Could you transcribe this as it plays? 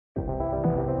What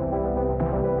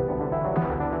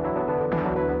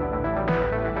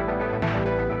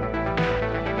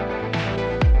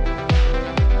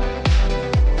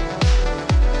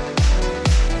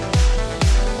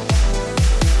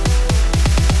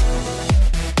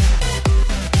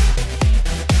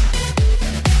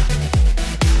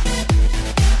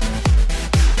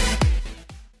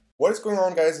is going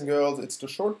on, guys and girls? It's the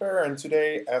Short Bear, and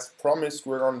today, as promised,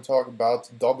 we're going to talk about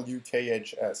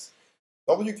WKHS.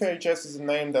 WKHS is a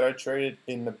name that I traded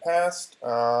in the past,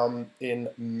 in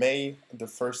May, the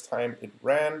first time it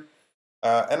ran,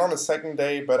 and on the second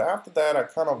day, but after that I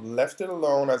kind of left it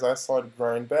alone as I saw it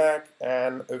grind back,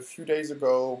 and a few days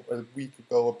ago, a week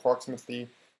ago approximately,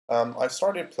 I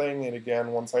started playing it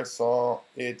again once I saw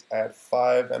it at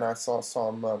 5 and I saw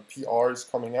some PRs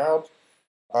coming out.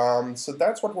 So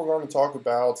that's what we're going to talk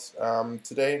about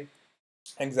today,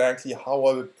 exactly how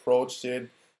I approached it,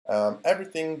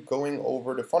 everything going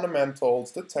over the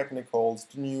fundamentals, the technicals,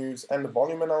 the news, and the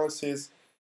volume analysis,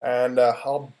 and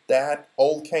how that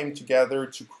all came together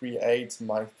to create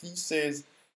my thesis,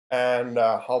 and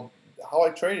how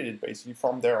I traded it basically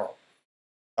from there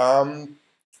on.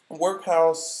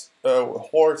 Workhouse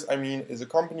Horse, is a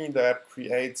company that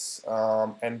creates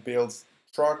and builds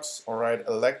trucks, all right,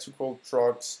 electrical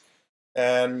trucks.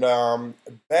 And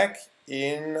back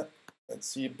in,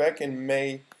 back in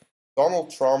May,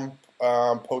 Donald Trump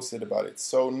posted about it.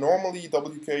 So normally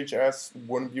WKHS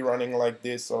wouldn't be running like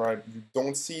this, all right. You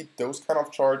don't see those kind of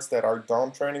charts that are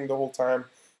downtrending the whole time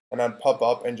and then pop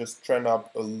up and just trend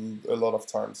up a lot of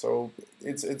time. So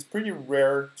it's pretty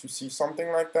rare to see something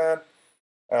like that.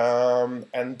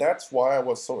 And that's why I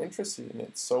was so interested in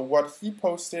it. So what he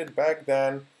posted back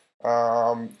then,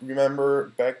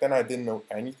 remember back then I didn't know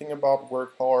anything about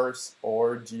Workhorse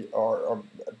or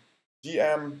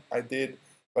GM. I did,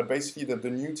 but basically the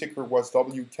new ticker was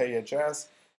WKHS,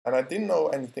 and I didn't know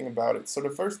anything about it. So the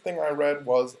first thing I read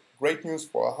was great news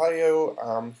for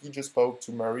Ohio. He just spoke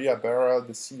to Maria Barra,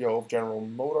 the CEO of General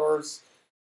Motors.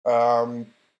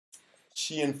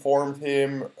 She informed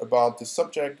him about the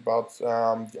subject, about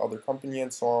the other company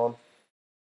and so on.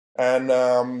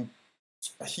 And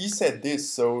he said this: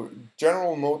 so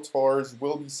General Motors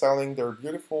will be selling their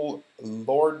beautiful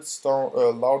Lordstown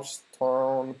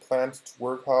plant to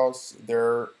Workhouse.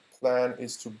 Their plan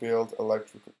is to build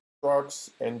electric trucks,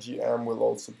 and GM will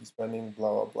also be spending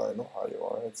blah blah blah in Ohio.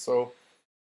 All right, so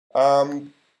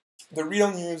the real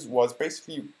news was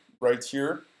basically right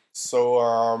here. So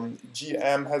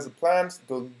GM has a plant,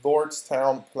 the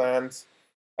Lordstown plant,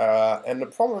 and the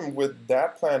problem with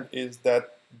that plant is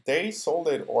that they sold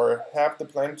it or have the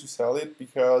plan to sell it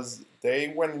because they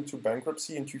went into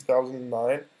bankruptcy in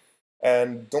 2009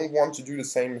 and don't want to do the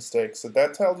same mistake. So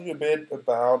that tells you a bit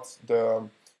about the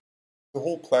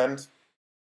whole plant.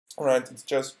 All right, it's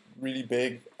just really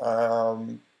big.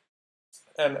 And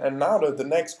now the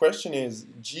next question is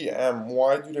GM,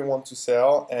 why do they want to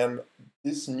sell? And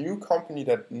this new company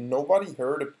that nobody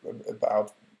heard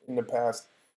about in the past,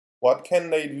 what can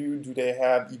they do? Do they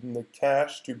have even the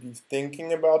cash to be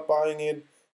thinking about buying it?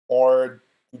 Or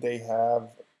do they have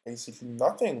basically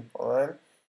nothing, all right?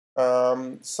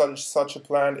 Such a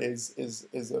plan is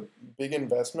a big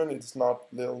investment. It's not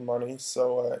little money.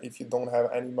 So if you don't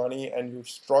have any money and you're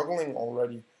struggling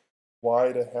already,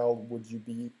 why the hell would you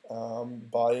be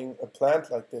buying a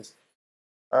plant like this?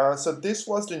 So this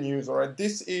was the news, all right?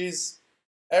 This is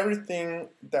everything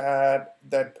that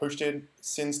pushed it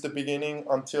since the beginning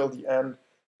until the end.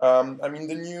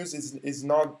 The news is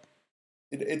not,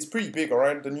 it's pretty big, all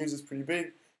right? The news is pretty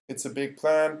big. It's a big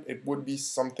plant. It would be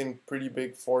something pretty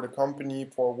big for the company,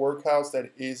 for Workhouse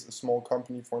that is a small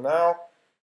company for now.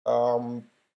 And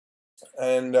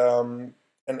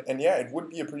yeah, it would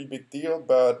be a pretty big deal,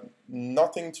 but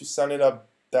nothing to send it up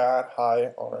that high,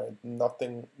 all right?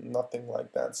 Nothing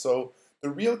like that. So the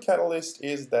real catalyst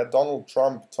is that Donald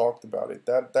Trump talked about it.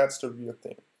 That's the real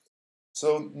thing.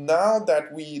 So now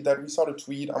that we saw the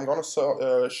tweet, I'm gonna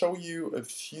show you a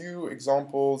few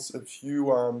examples, a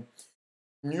few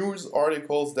news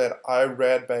articles that I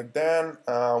read back then,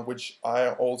 which I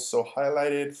also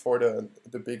highlighted for the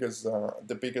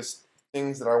biggest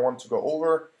things that I want to go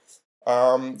over.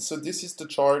 So this is the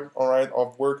chart, all right,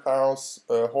 of Workhouse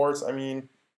Horse.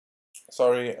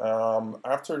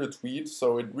 After the tweet,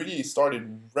 so it really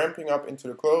started ramping up into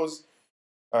the close,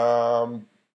 and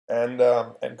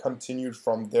continued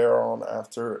from there on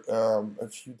after a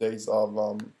few days of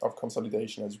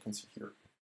consolidation, as you can see here.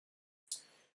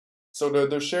 So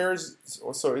the shares,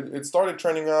 so it started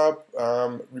trending up.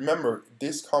 Remember,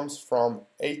 this comes from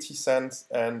 80 cents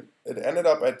and it ended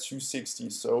up at 260.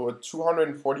 So a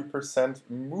 240%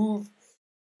 move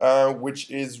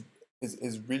which is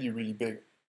really really big.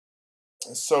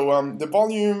 So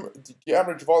the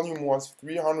average volume was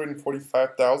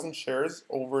 345,000 shares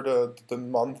over the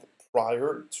month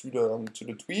prior to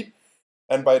the tweet,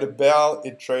 and by the bell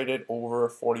it traded over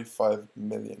 45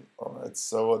 million. All right,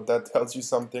 so that tells you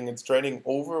something. It's trading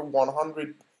over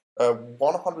 100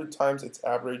 times its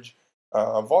average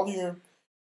volume,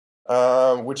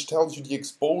 which tells you the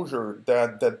exposure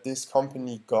that this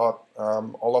company got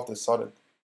all of a sudden.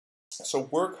 So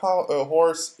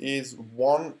Workhorse is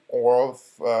one of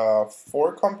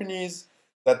 4 companies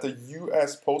that the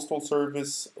U.S. Postal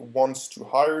Service wants to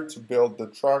hire to build the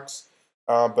trucks.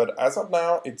 But as of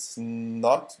now, it's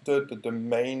not the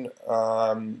main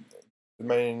the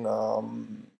main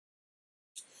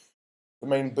the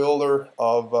main builder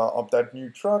of that new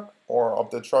truck or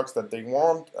of the trucks that they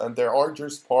want, and they are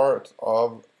just part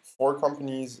of 4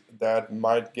 companies that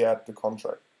might get the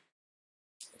contract.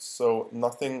 So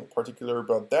nothing particular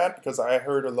about that, because I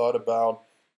heard a lot about,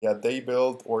 yeah, they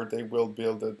build or they will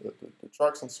build the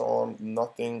trucks and so on.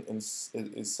 Nothing is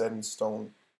set in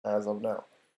stone as of now.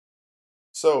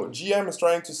 So GM is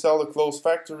trying to sell the closed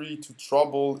factory to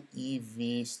trouble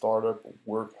EV startup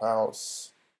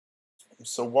Workhouse.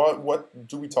 So what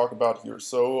do we talk about here?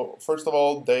 So first of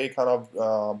all, they kind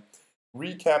of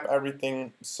recap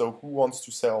everything. So who wants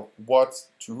to sell what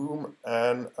to whom,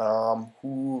 and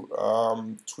who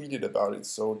tweeted about it.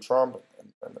 So Trump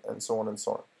and so on and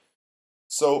so on.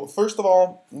 So first of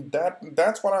all,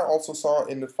 that's what I also saw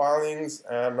in the filings,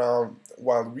 and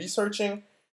while researching,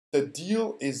 the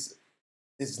deal is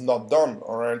not done.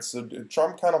 All right, so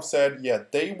Trump kind of said, yeah,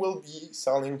 they will be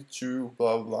selling to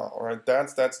blah blah blah. All right,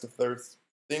 that's the third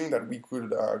thing that we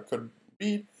could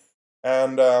read,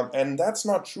 and that's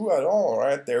not true at all.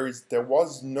 Right, there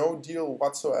was no deal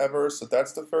whatsoever. So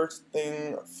that's the first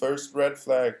thing, first red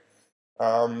flag.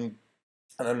 Um,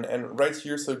 and right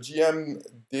here, so GM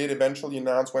did eventually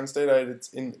announce Wednesday that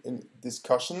it's in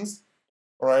discussions,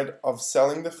 all right, of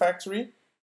selling the factory,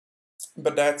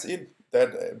 but that's it.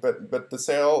 But the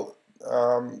sale,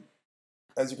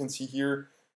 as you can see here,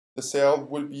 the sale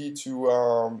would be to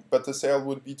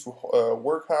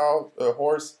Workhouse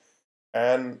Horse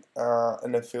and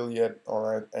an affiliate, all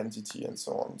right, entity and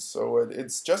so on. So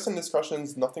it's just in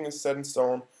discussions. Nothing is set in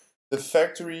stone. The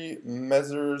factory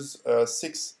measures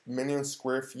 6 million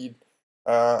square feet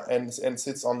and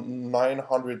sits on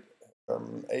 900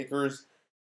 acres.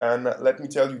 And let me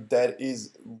tell you, that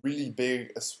is really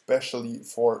big, especially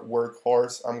for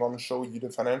Workhorse. I'm going to show you the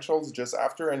financials just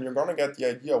after, and you're going to get the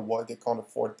idea why they can't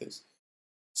afford this.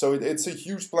 So it's a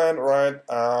huge plant, right?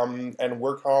 And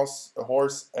Workhorse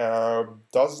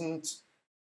doesn't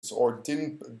or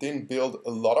didn't build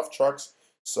a lot of trucks.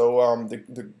 So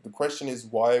the question is,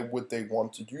 why would they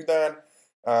want to do that?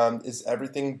 Is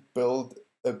everything built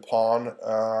upon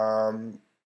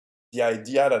the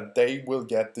idea that they will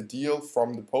get the deal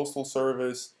from the Postal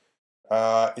Service?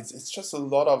 It's just a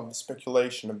lot of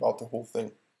speculation about the whole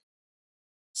thing.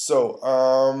 So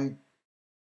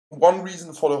one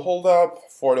reason for the holdup,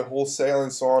 for the wholesale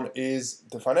and so on, is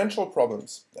the financial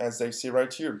problems, as they see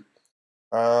right here.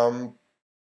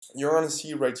 You're going to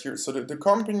see right here. So the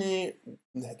company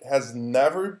has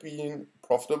never been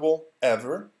profitable,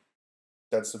 ever.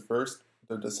 That's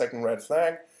the second red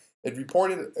flag. It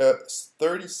reported a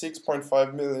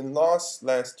 36.5 million loss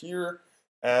last year,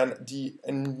 and the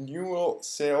annual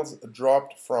sales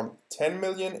dropped from 10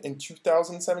 million in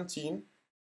 2017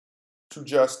 to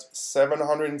just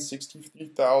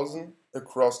 763,000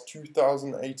 across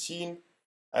 2018,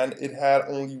 and it had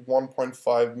only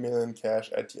 1.5 million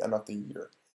cash at the end of the year.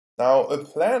 Now, a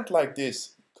plant like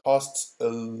this costs a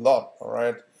lot, all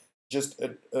right? Just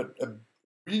a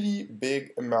really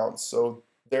big amount. So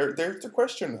there's the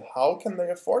question, how can they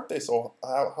afford this, or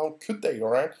how could they, all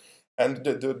right? And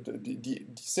the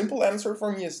simple answer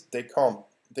for me is they can't.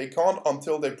 They can't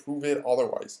until they prove it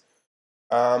otherwise.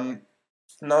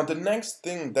 Now, the next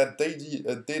thing that they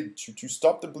did to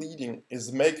stop the bleeding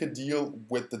is make a deal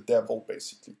with the devil,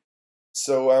 basically.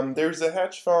 So there's a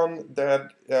hedge fund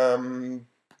that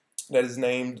is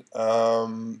named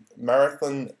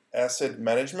Marathon Asset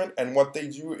Management, and what they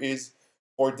do is,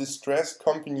 for distressed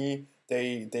company,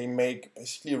 they make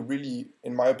basically a really,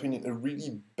 in my opinion, a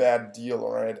really bad deal,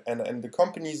 all right? And the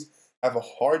companies have a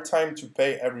hard time to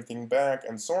pay everything back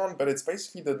and so on, but it's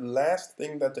basically the last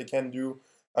thing that they can do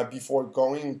before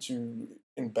going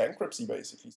in bankruptcy,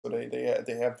 basically. So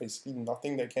they have basically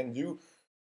nothing they can do.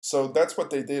 So that's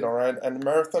what they did, all right? And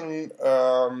Marathon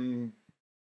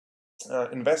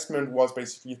investment was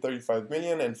basically 35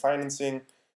 million in financing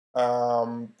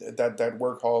that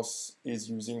Workhouse is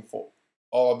using for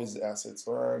all of his assets,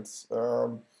 all right?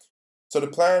 So the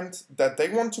plant that they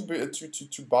want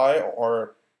to buy,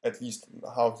 or at least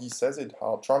how he says it,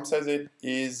 how Trump says it,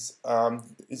 is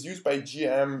used by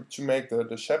GM to make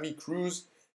the Chevy Cruze,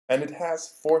 and it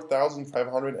has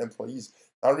 4,500 employees.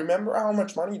 Now remember how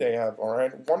much money they have, all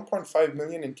right? 1.5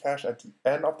 million in cash at the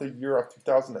end of the year of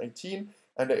 2018,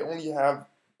 and they only have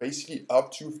basically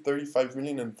up to 35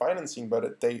 million in financing,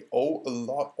 but they owe a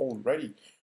lot already.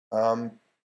 Um,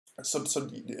 so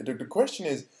the question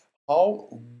is,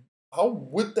 how how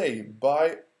would they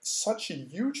buy such a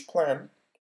huge plant,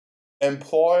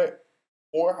 employ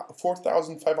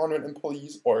 4,500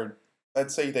 employees, or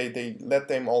let's say they let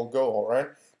them all go, all right?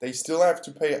 They still have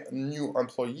to pay new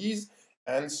employees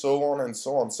and so on and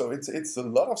so on. So it's a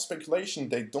lot of speculation.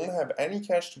 They don't have any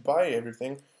cash to buy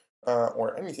everything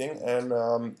or anything,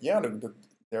 and yeah,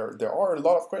 there are a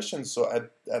lot of questions. So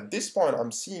at this point,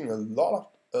 I'm seeing a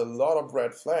lot of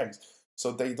red flags.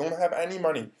 So they don't have any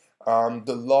money.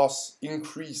 The loss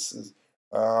increases.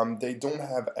 They don't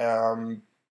have a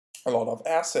lot of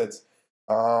assets.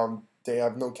 They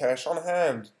have no cash on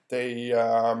hand.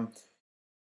 The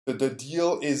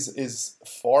deal is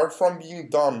far from being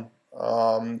done.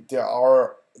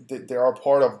 They are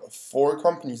part of four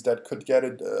companies that could get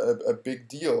a big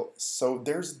deal. So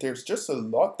there's just a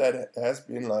lot that has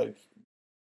been like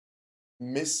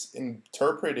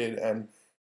misinterpreted, and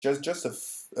a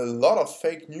lot of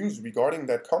fake news regarding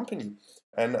that company,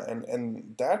 and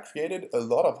that created a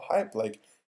lot of hype. Like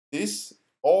this,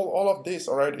 all of this,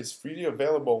 all right, is freely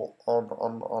available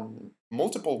on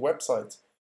multiple websites,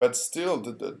 but still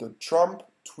the Trump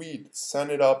tweet sent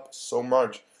it up so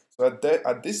much. So at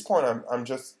this point, I'm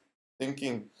just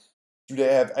thinking, do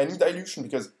they have any dilution?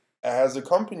 Because as a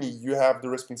company, you have the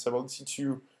responsibility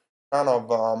to kind of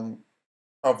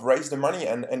raise the money,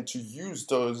 and to use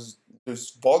those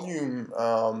volume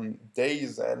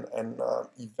days and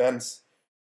events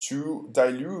to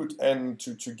dilute and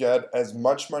to get as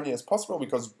much money as possible,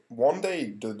 because one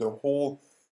day the whole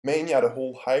mania, the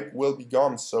whole hype will be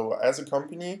gone. So as a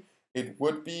company, it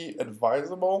would be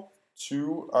advisable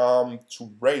to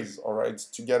raise, all right,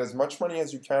 to get as much money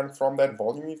as you can from that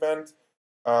volume event,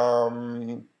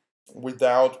 um,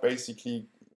 without basically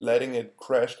letting it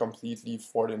crash completely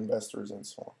for the investors and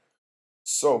so on.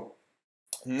 So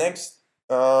next,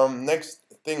 next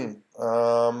thing,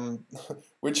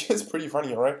 which is pretty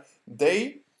funny, all right?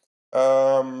 They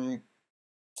um,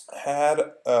 had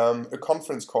a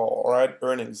conference call, all right,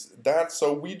 earnings.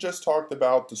 So we just talked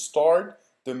about the start,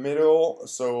 the middle,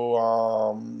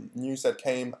 so news that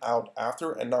came out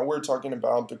after, and now we're talking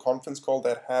about the conference call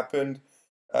that happened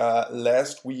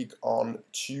last week on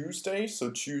Tuesday,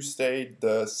 so Tuesday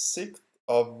the 6th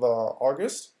of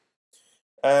August.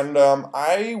 And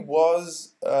I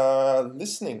was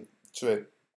listening to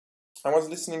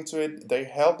it. They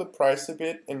held the price a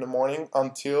bit in the morning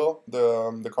until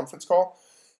the conference call,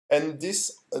 and these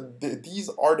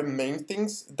are the main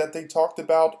things that they talked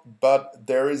about. But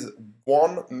there is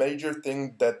one major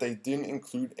thing that they didn't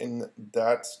include in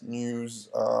that news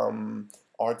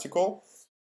article,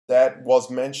 that was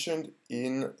mentioned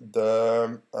in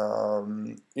the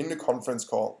conference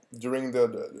call during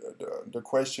the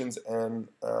questions and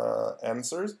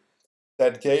answers,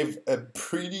 that gave a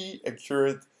pretty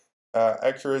accurate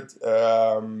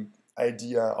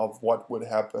idea of what would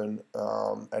happen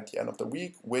at the end of the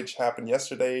week, which happened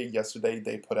yesterday. Yesterday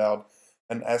they put out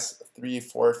an S3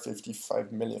 for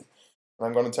 55 million. And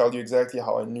I'm going to tell you exactly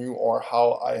how I knew, or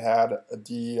how I had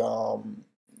the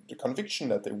conviction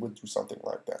that they would do something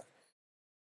like that.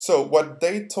 So what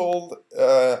they told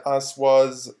us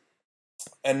was,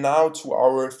 and now to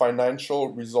our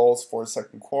financial results for the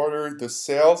second quarter. The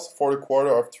sales for the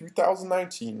quarter of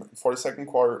 2019 for the second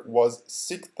quarter was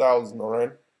 6,000. All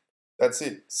right, that's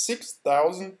it,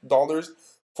 $6,000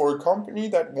 for a company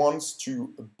that wants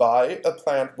to buy a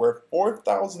plant where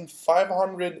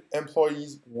 4,500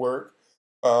 employees work.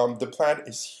 The plant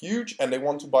is huge, and they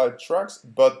want to buy trucks,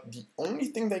 but the only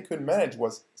thing they could manage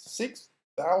was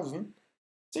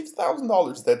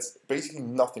 $6,000. That's basically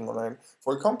nothing, right?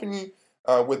 For a company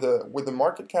with a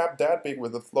market cap that big,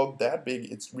 with a float that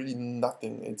big, it's really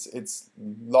nothing. It's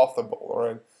laughable, all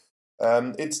right?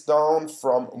 It's down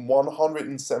from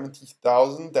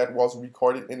 170,000 that was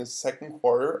recorded in the second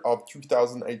quarter of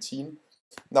 2018.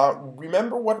 Now,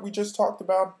 remember what we just talked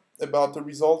about the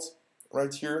results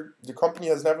right here. The company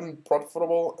has never been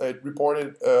profitable. It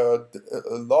reported a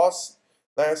loss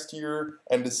last year,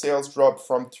 and the sales dropped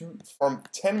from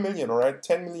 10 million, all right,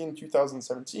 10 million in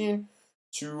 2017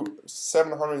 to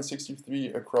 763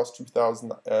 across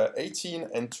 2018,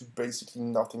 and to basically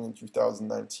nothing in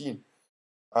 2019.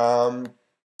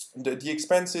 The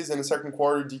expenses in the second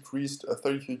quarter decreased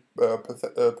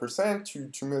 33% to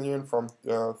 2 million from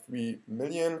 3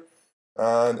 million.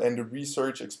 And the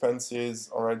research expenses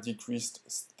decreased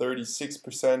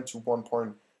 36% to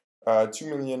 1.2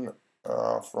 million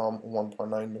from 1.9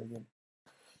 million.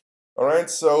 All right,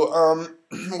 so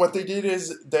what they did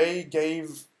is they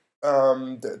gave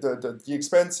the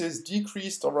expenses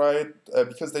decreased, all right,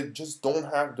 because they just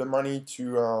don't have the money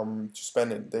to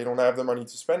spend it. They don't have the money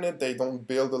to spend it. They don't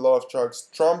build a lot of trucks.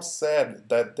 Trump said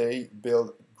that they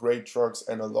build great trucks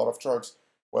and a lot of trucks.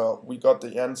 Well, we got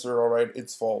the answer, all right,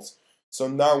 it's false. So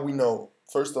now we know,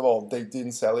 first of all, they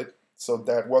didn't sell it, so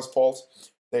that was false.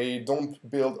 They don't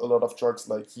build a lot of trucks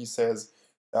like he says.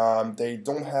 They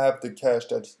don't have the cash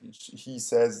that he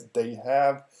says they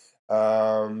have.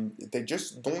 They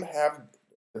just don't have,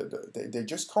 they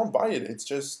just can't buy it. It's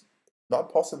just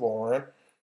not possible, right?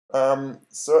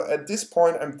 So at this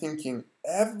point, I'm thinking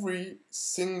every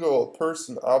single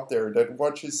person out there that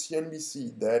watches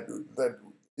CNBC, that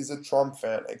is a Trump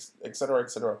fan, etc.,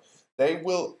 etc., they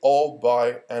will all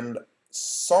buy, and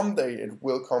someday it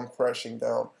will come crashing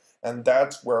down, and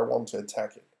that's where I want to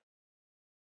attack it.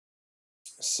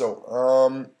 So,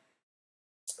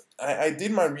 I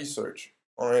did my research.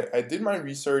 All right, I did my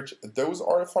research. Those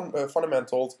are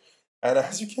fundamentals, and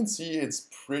as you can see, it's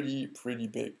pretty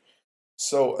big.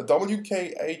 So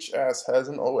WKHS has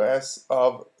an OS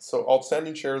of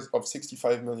outstanding shares of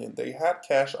 65 million. They had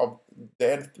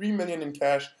 3 million in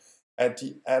cash at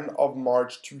the end of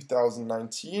March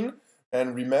 2019.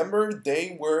 And remember,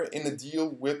 they were in a deal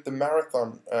with the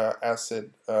Marathon Asset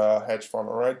hedge fund,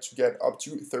 all right, to get up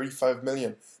to 35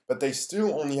 million. But they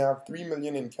still only have 3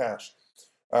 million in cash.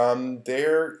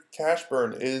 Their cash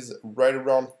burn is right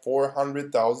around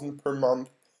 400,000 per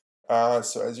month.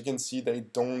 So as you can see, they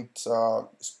don't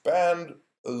spend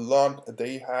a lot.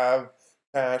 They have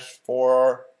cash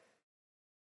for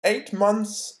 8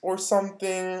 months or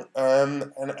something.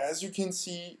 And as you can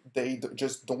see, they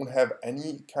just don't have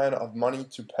any kind of money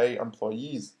to pay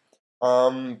employees.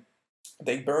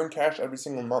 They burn cash every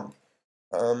single month.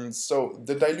 So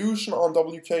the dilution on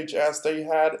WKHS, they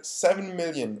had 7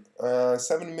 million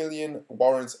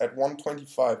warrants at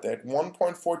 125. They had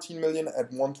 1.14 million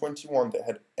at 121. They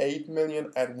had 8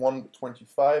 million at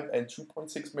 125 and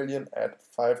 2.6 million at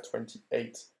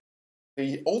 528.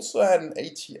 They also had an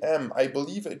ATM. I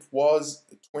believe it was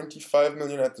 25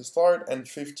 million at the start and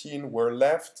 15 were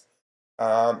left.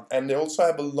 And they also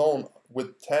have a loan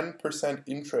with 10%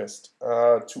 interest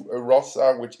to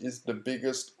Arosa, which is the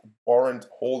biggest warrant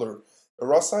holder.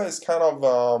 Arosa is kind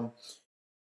of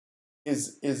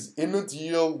is in a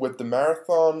deal with the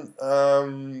marathon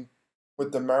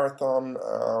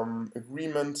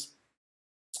agreement.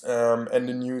 And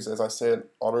the news, as I said,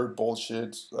 utter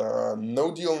bullshit.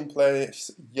 No deal in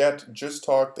place yet. Just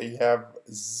talk. They have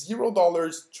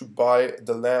 $0 to buy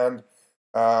the land.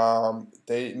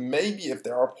 They maybe, if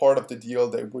they are part of the deal,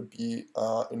 they would be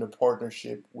in a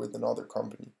partnership with another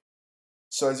company.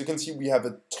 So as you can see, we have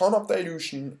a ton of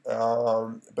dilution,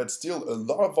 but still a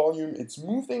lot of volume. It's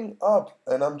moving up,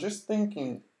 and I'm just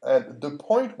thinking at the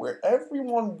point where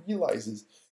everyone realizes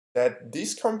that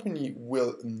this company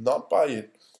will not buy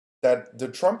it, that the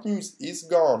Trump news is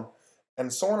gone,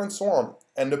 and so on and so on,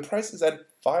 and the price is at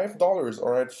 $5,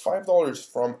 or at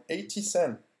 $5 from 80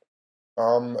 cents.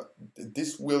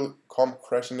 This will come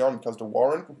crashing down because the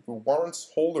warrants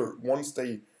holder, once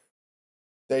they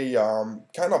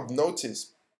kind of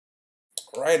notice,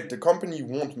 right, the company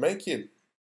won't make it,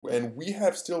 and we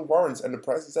have still warrants, and the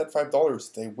price is at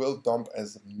 $5, they will dump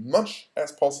as much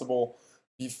as possible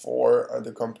before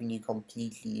the company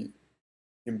completely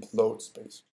implodes,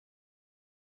 basically.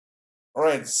 All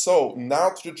right, so now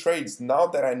to the trades. Now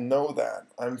that I know that,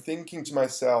 I'm thinking to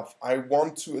myself, I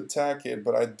want to attack it,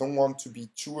 but I don't want to be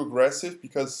too aggressive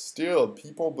because still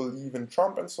people believe in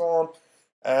Trump and so on,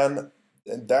 and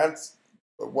that's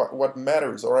what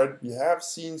matters. All right, we have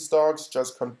seen stocks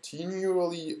just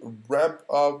continually ramp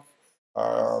up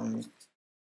and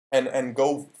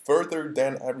go further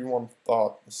than everyone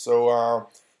thought. So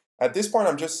at this point,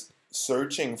 I'm just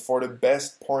searching for the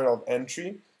best point of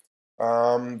entry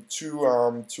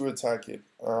to attack it.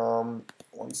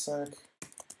 One sec.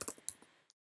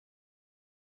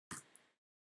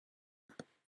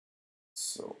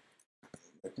 So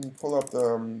let me pull up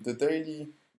the daily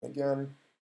again.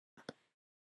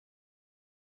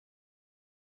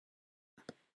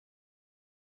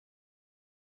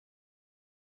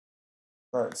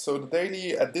 All right, so the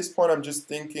daily, at this point, I'm just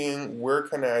thinking, where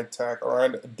can I attack? All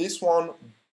right, this one,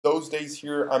 those days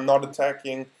here, I'm not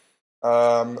attacking.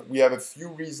 We have a few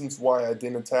reasons why I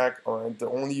didn't attack. All right, the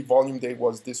only volume day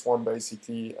was this one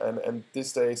basically, and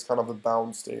this day is kind of a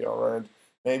bounce day. All right,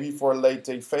 maybe for a late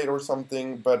day fade or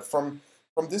something. But from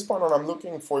this point on, I'm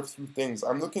looking for a few things.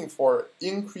 I'm looking for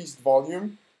increased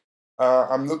volume.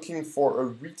 I'm looking for a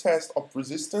retest of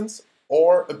resistance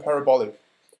or a parabolic.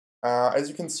 As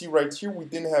you can see right here, we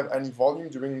didn't have any volume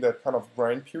during that kind of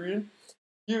grind period.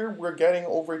 Here we're getting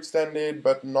overextended,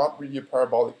 but not really a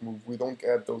parabolic move. We don't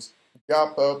get those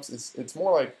gap ups. It's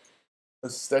more like a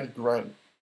steady grind.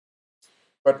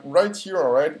 But right here,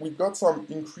 all right, we've got some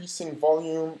increasing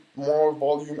volume, more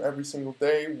volume every single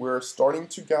day. We're starting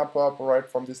to gap up, all right,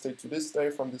 from this day to this day,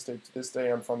 from this day to this day,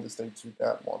 and from this day to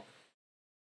that one.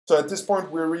 So at this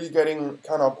point, we're really getting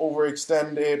kind of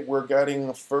overextended. We're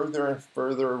getting further and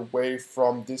further away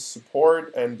from this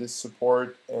support and this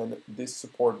support and this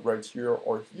support right here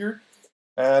or here.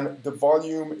 And the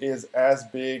volume is as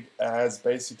big as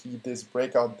basically this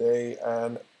breakout day,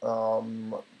 and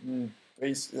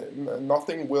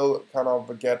nothing will kind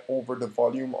of get over the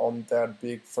volume on that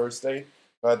big first day,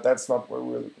 but that's not what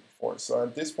we're looking for. So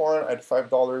at this point, at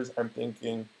 $5, I'm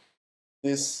thinking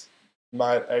this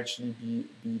might actually be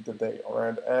the day, all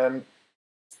right? And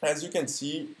as you can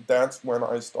see, that's when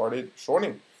I started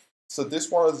shorting. So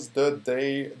this was the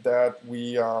day that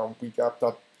we gapped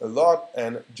up a lot,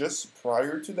 and just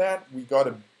prior to that, we got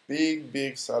a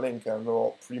big selling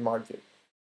candle pre-market.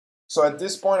 So at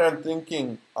this point, I'm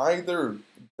thinking either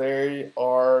they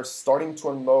are starting to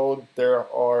unload, there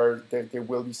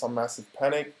will be some massive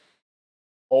panic,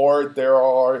 or they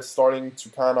are starting to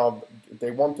kind of,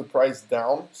 they want the price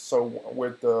down. So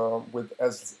with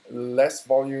as less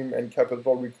volume and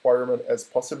capital requirement as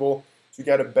possible to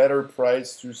get a better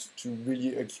price to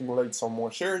really accumulate some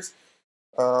more shares.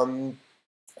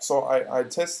 So I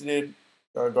tested it,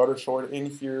 got a short in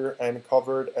here and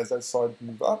covered as I saw it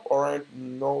move up. All right,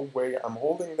 no way I'm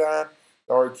holding that.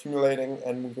 They are accumulating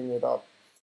and moving it up.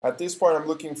 At this point, I'm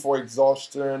looking for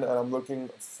exhaustion, and I'm looking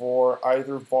for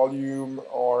either volume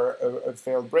or a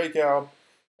failed breakout.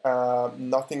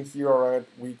 Nothing here, all right.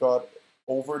 We got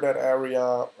over that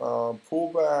area,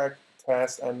 pullback,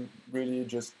 test, and really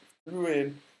just through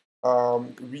it,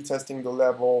 retesting the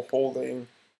level, holding,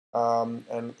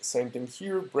 and same thing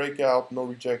here, breakout, no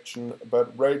rejection.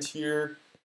 But right here,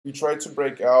 we tried to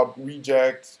break out,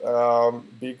 reject,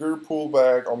 bigger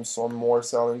pullback on some more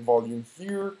selling volume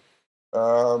here.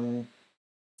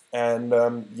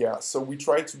 Yeah, so we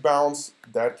tried to bounce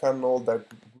that candle, that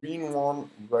green one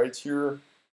right here,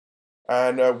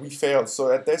 and we failed.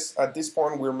 So at this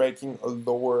point, we're making a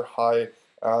lower high.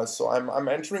 So I'm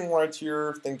entering right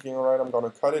here, thinking, all right, I'm gonna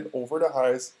cut it over the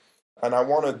highs, and I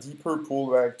want a deeper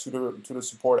pullback to the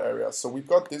support area. So we've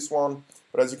got this one,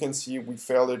 but as you can see, we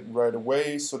failed it right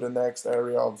away. So the next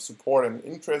area of support and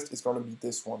interest is gonna be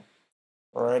this one.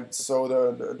 All right, so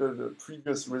the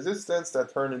previous resistance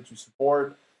that turned into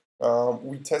support,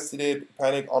 we tested it,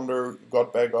 panic under,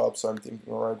 got back up. So I'm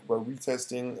thinking, all right, we're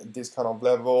retesting this kind of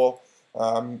level,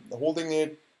 holding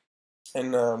it,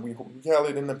 and we held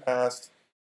it in the past,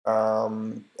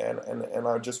 and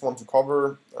I just want to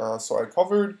cover. So I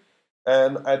covered,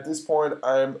 and at this point,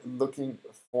 I'm looking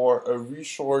for a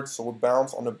reshort, so a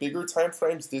bounce on the bigger time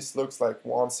frames. This looks like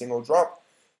one single drop.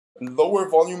 Lower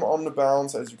volume on the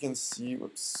bounce, as you can see,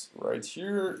 whoops, right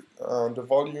here, the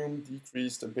volume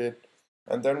decreased a bit,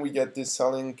 and then we get this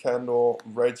selling candle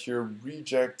right here,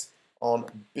 reject on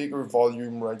bigger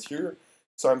volume right here.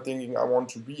 So I'm thinking I want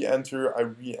to re-enter, I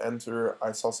re-enter,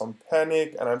 I saw some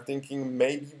panic, and I'm thinking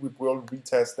maybe we will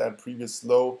retest that previous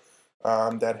low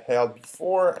that held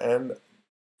before, and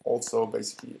also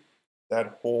basically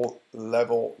that whole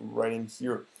level right in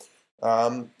here.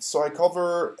 So I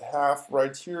cover half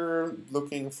right here,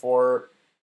 looking for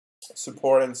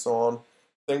support and so on,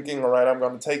 thinking, all right, I'm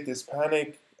going to take this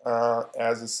panic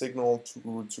as a signal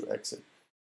to exit.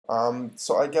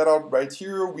 So I get out right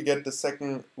here, we get the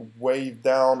second wave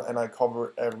down, and I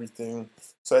cover everything.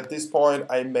 So at this point,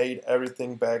 I made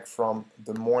everything back from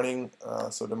the morning,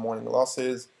 so the morning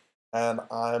losses, and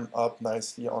I'm up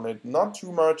nicely on it. Not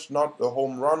too much, not a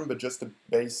home run, but just a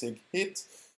basic hit.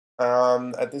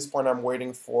 At this point, I'm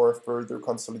waiting for further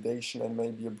consolidation and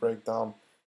maybe a breakdown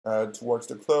towards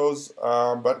the close,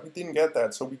 but we didn't get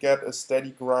that. So we get a steady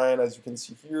grind, as you can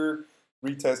see here,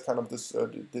 retest kind of this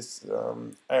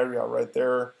area right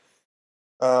there.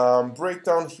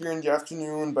 Breakdown here in the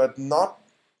afternoon, but not.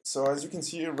 So as you can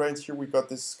see right here, we got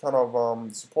this kind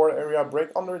of support area, break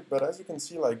under it, but as you can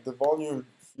see, like the volume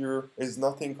here is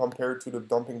nothing compared to the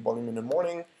dumping volume in the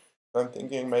morning. I'm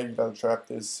thinking maybe I'll trap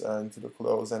this into the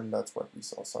close, and that's what we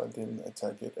saw, so I didn't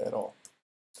attack it at all.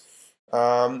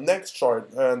 Next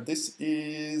chart. This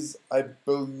is, I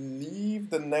believe,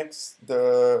 this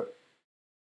day.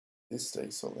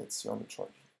 So let's see on the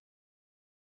chart.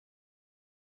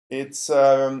 It's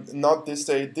not this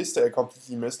day. This day I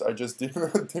completely missed. I just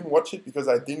didn't watch it because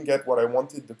I didn't get what I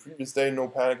wanted the previous day. No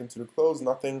panic into the close,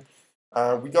 nothing.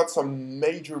 We got some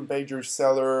major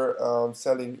seller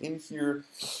selling in here,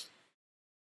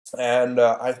 and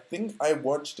I think I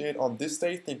watched it on this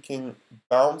day thinking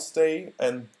bounce day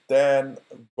and then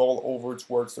roll over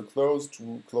towards the close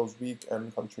to close week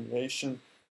and continuation.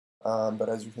 But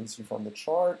as you can see from the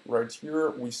chart right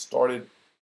here, we started.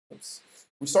 Oops,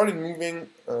 we started moving.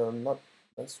 Not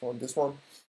this one.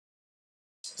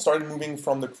 Started moving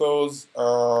from the close,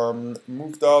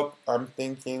 moved up. I'm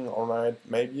thinking, all right,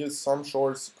 maybe some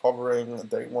shorts covering.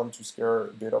 They want to scare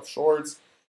a bit of shorts,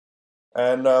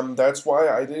 and that's why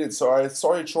I did it. So I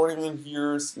started shorting in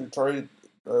here, started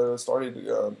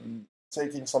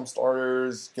taking some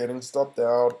starters, getting stopped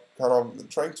out, kind of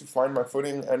trying to find my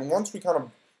footing. And once we kind of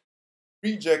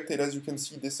rejected, as you can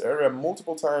see, this area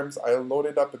multiple times, I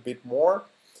loaded up a bit more.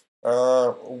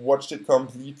 Watched it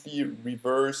completely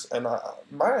reverse, and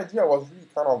my idea was really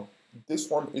kind of, this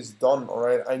one is done, all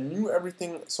right. I knew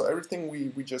everything, so everything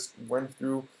we just went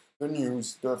through, the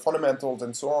news, the fundamentals,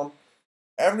 and so on,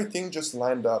 everything just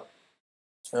lined up.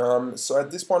 So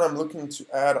at this point, I'm looking to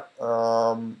add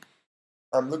on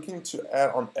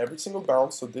every single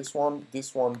bounce. So this one,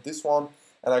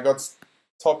 and I got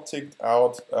top ticked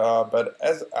out. But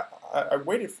as I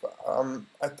waited,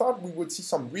 I thought we would see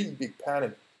some really big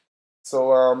panic.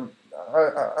 So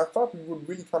I thought we would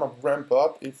really kind of ramp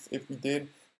up if we did,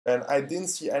 and I didn't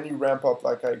see any ramp up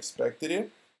like I expected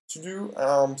it to do.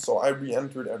 So I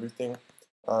re-entered everything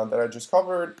that I just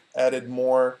covered, added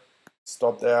more,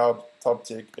 stopped out, top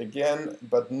tick again,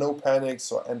 but no panic.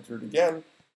 So entered again,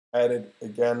 added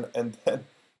again, and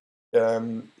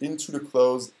then into the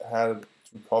close had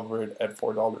to cover it at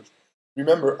 $4.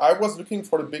 Remember, I was looking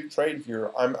for the big trade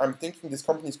here. I'm thinking this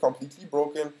company is completely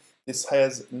broken. This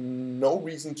has no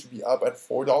reason to be up at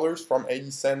 $4 from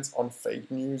 80 cents on fake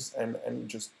news and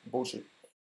just bullshit.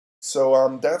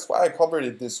 So that's why I covered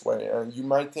it this way. And you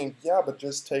might think, yeah, but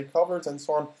just take covers and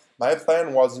so on. My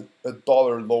plan was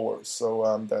 $1 lower,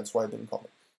 so that's why I didn't cover.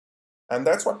 And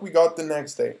that's what we got the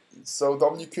next day. So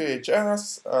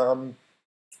WKHS,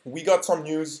 we got some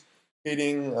news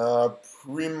hitting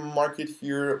pre-market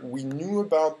here. We knew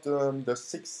about the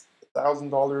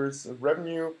 $6,000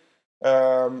 revenue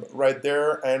right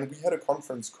there, and we had a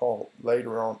conference call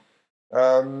later on.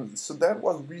 So that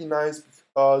was really nice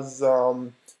because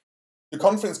the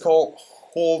conference call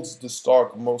holds the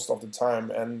stock most of the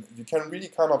time, and you can really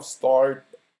kind of start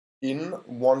in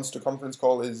once the conference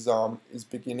call is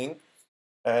beginning,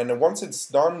 and once it's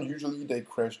done, usually they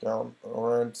crash down. All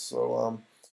right, so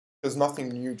there's nothing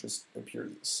new just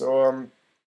appeared. So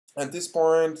at this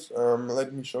point,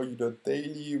 let me show you the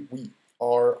daily. We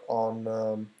are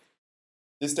on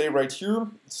this day right here.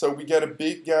 So we get a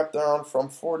big gap down from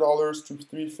 $4 to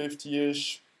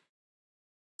 350-ish.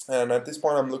 And at this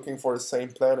point, I'm looking for the same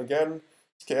plan again.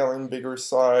 Scaling, bigger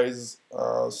size,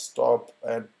 stop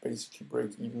at basically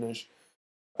break even-ish.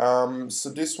 So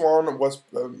this one was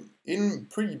in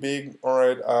pretty big. All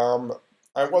right.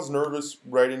 I was nervous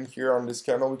right in here on this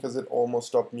candle because it almost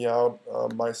stopped me out.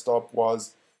 My stop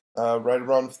was right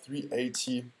around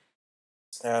 380,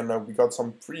 and we got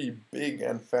some pretty big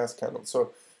and fast candles.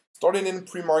 So starting in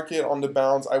pre-market on the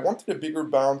bounce, I wanted a bigger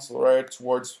bounce, right,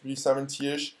 towards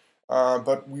 370-ish.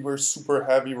 But we were super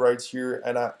heavy right here,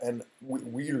 and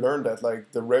we learned that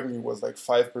like the revenue was like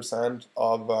 5%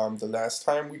 of the last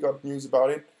time we got news about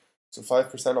it, so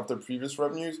 5% of the previous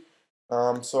revenues.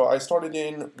 So I started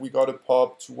in, we got a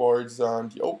pop towards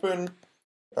the open,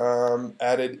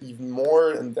 added even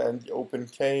more, and then the open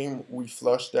came. We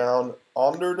flushed down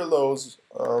under the lows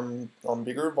on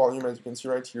bigger volume, as you can see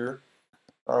right here,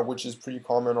 which is pretty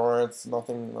common, or it's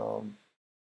nothing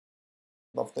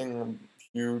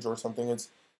huge or something. It's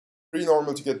pretty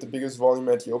normal to get the biggest volume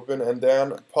at the open and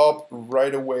then pop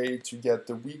right away to get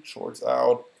the weak shorts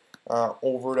out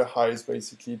over the highs,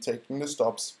 basically taking the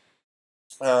stops.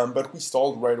 But we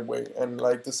stalled right away, and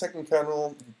like the second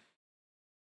candle, you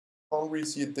can't really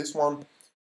see it. This one,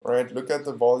 right? Look at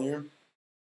the volume.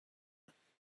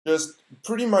 Just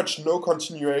pretty much no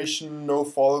continuation, no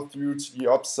follow through to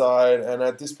the upside. And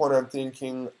at this point, I'm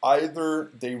thinking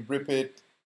either they rip it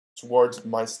towards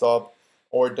my stop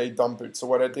or they dump it. So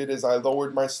what I did is I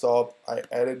lowered my stop. I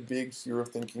added big here,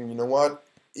 thinking, you know what?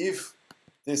 If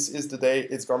this is the day,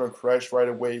 it's gonna crash right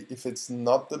away. If it's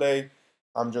not the day,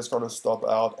 I'm just gonna stop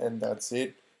out and that's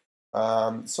it.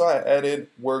 So I added,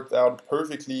 worked out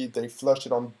perfectly. They flushed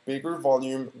it on bigger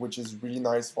volume, which is really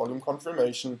nice volume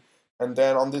confirmation. And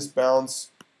then on this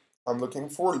bounce, I'm looking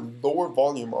for lower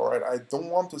volume, all right? I don't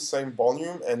want the same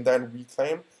volume and then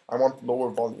reclaim. I want lower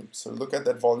volume. So look at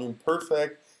that volume,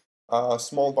 perfect.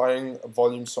 Small buying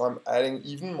volume, so I'm adding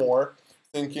even more,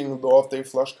 thinking low of day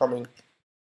flush coming.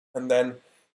 And then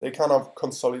they kind of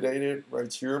consolidated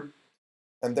right here.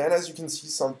 And then as you can see,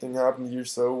 something happened here.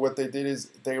 So what they did is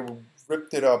they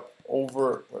ripped it up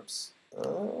over, whoops,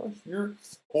 here,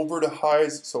 over the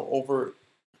highs, so over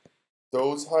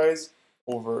those highs,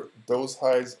 over those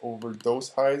highs, over those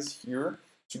highs here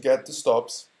to get the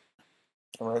stops.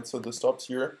 All right, so the stops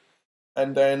here.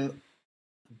 And then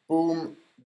boom,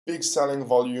 big selling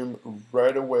volume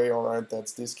right away. All right,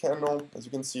 that's this candle, as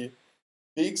you can see.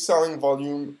 Big selling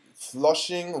volume,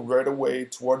 flushing right away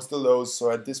towards the lows.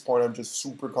 So at this point, I'm just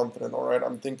super confident. All right,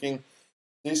 I'm thinking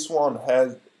this one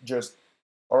has just,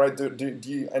 all right,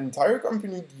 the entire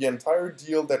company, the entire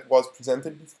deal that was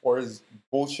presented before is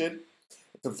bullshit.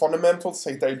 The fundamentals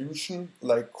say dilution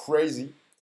like crazy.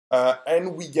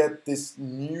 And we get this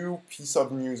new piece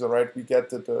of news, all right? We get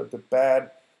the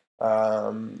bad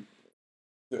um,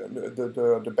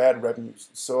 the bad revenues.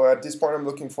 So at this point, I'm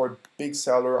looking for a big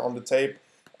seller on the tape,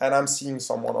 and I'm seeing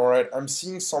someone. All right, I'm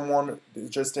seeing someone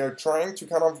just they're trying to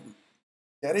kind of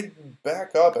get it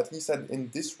back up, at least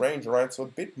in this range, right? So a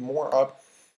bit more up,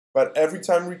 but every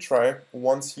time we try,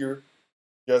 once here,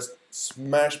 just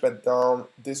smash back down.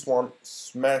 This one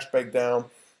smash back down.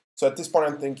 So at this point,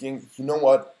 I'm thinking, you know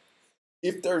what?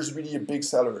 If there's really a big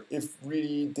seller, if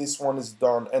really this one is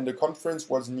done, and the conference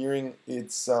was nearing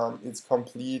its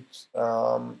complete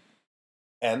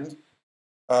end,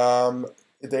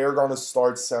 they are gonna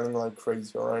start selling like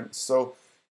crazy. All right, so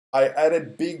I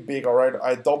added big. All right,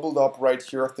 I doubled up right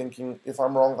here, thinking if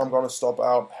I'm wrong, I'm gonna stop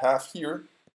out half here.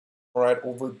 All right,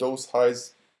 over those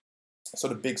highs. So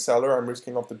the big seller, I'm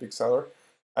risking off the big seller,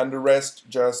 and the rest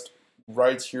just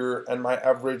right here. And my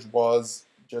average was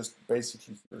just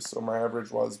basically here. So my average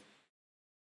was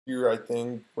here, I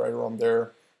think, right around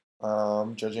there,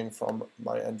 judging from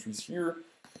my entries here.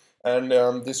 And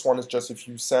this one is just a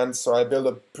few cents. So I built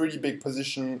a pretty big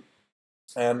position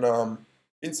and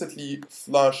instantly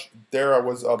flush. There I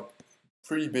was up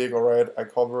pretty big, all right. I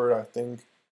covered, I think,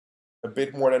 a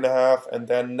bit more than a half. And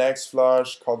then next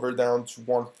flush, cover down to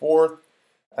 1/4.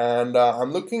 And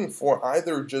I'm looking for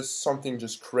either just something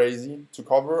just crazy to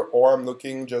cover, or I'm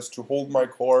looking just to hold my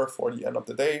core for the end of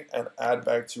the day and add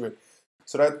back to it.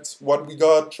 So that's what we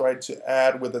got. Tried to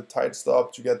add with a tight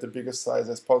stop to get the biggest size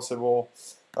as possible.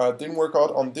 Didn't work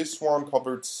out on this one.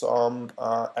 Covered some,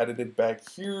 added it back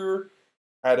here,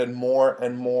 added more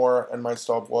and more, and my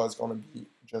stop was gonna be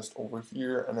just over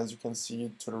here. And as you can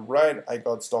see to the right, I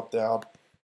got stopped out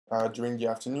during the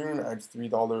afternoon at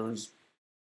 $3.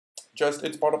 Just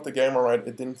it's part of the game, all right.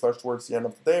 It didn't flush towards the end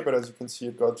of the day, but as you can see,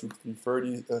 it got to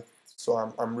 330.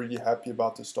 So I'm really happy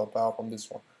about the stop out on this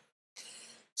one.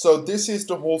 So this is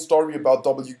the whole story about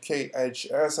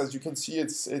WKHS. As you can see,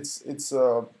 it's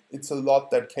a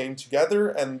lot that came together,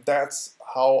 and that's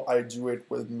how I do it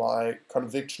with my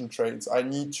conviction trades. I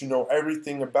need to know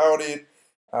everything about it,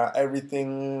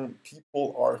 everything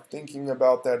people are thinking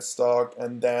about that stock,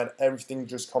 and then everything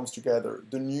just comes together.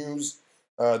 The news,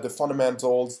 the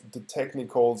fundamentals, the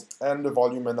technicals, and the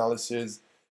volume analysis.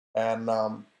 And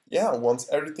yeah, once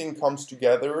everything comes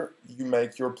together, you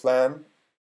make your plan.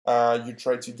 You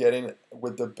try to get in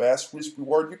with the best risk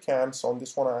reward you can. So on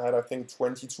this one, I had, I think,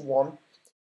 20-1,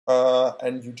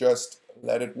 and you just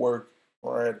let it work.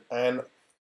 All right. And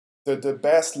the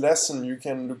best lesson you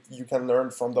can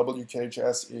learn from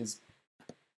WKHS is,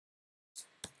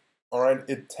 all right,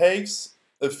 it takes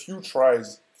a few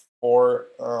tries for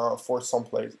some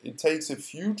plays. It takes a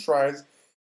few tries.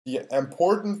 The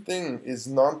important thing is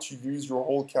not to use your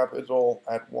whole capital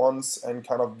at once and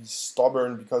kind of be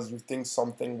stubborn because you think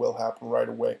something will happen right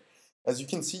away. As you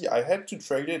can see, I had to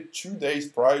trade it 2 days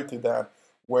prior to that,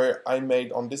 where I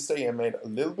made, on this day, I made a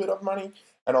little bit of money.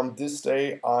 And on this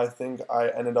day, I think I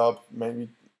ended up maybe,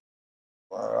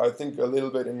 I think a little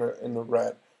bit in the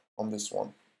red on this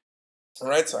one. All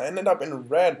right, so I ended up in the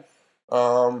red,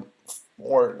 or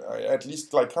at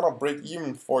least like kind of break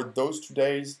even for those 2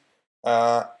 days.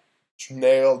 To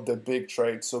nail the big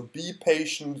trade. So be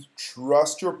patient,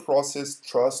 trust your process,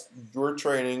 trust your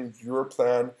training, your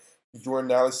plan, your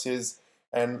analysis,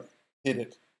 and hit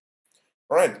it.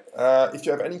 All right. If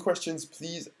you have any questions,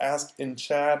 please ask in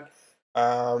chat.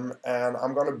 And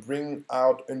I'm gonna bring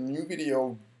out a new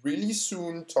video really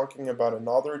soon talking about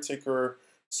another ticker.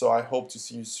 So I hope to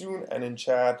see you soon and in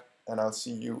chat, and I'll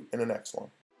see you in the next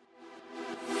one.